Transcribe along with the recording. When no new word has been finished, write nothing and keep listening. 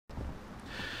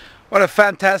What a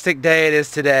fantastic day it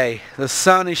is today. The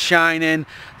sun is shining,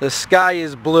 the sky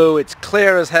is blue, it's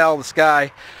clear as hell, the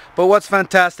sky. But what's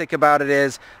fantastic about it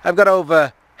is I've got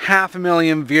over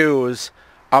 500,000 views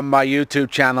on my YouTube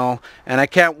channel, and I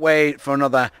can't wait for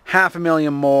another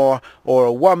 500,000 more,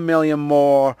 or 1 million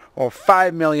more, or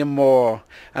 5 million more.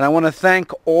 And I want to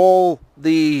thank all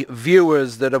the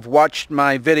viewers that have watched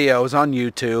my videos on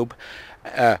YouTube,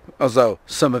 although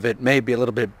some of it may be a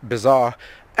little bit bizarre.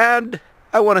 And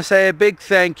I want to say a big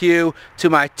thank you to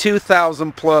my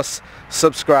 2,000 plus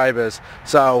subscribers.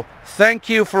 So thank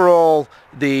you for all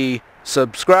the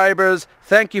subscribers,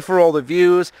 thank you for all the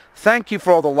views, thank you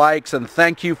for all the likes, and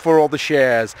thank you for all the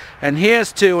shares. And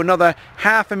here's to another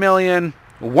 500,000,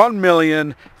 1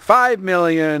 million, 5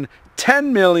 million,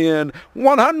 10 million,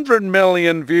 100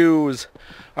 million views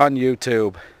on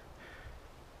YouTube.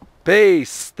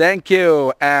 Peace, thank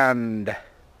you, and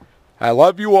I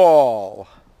love you all.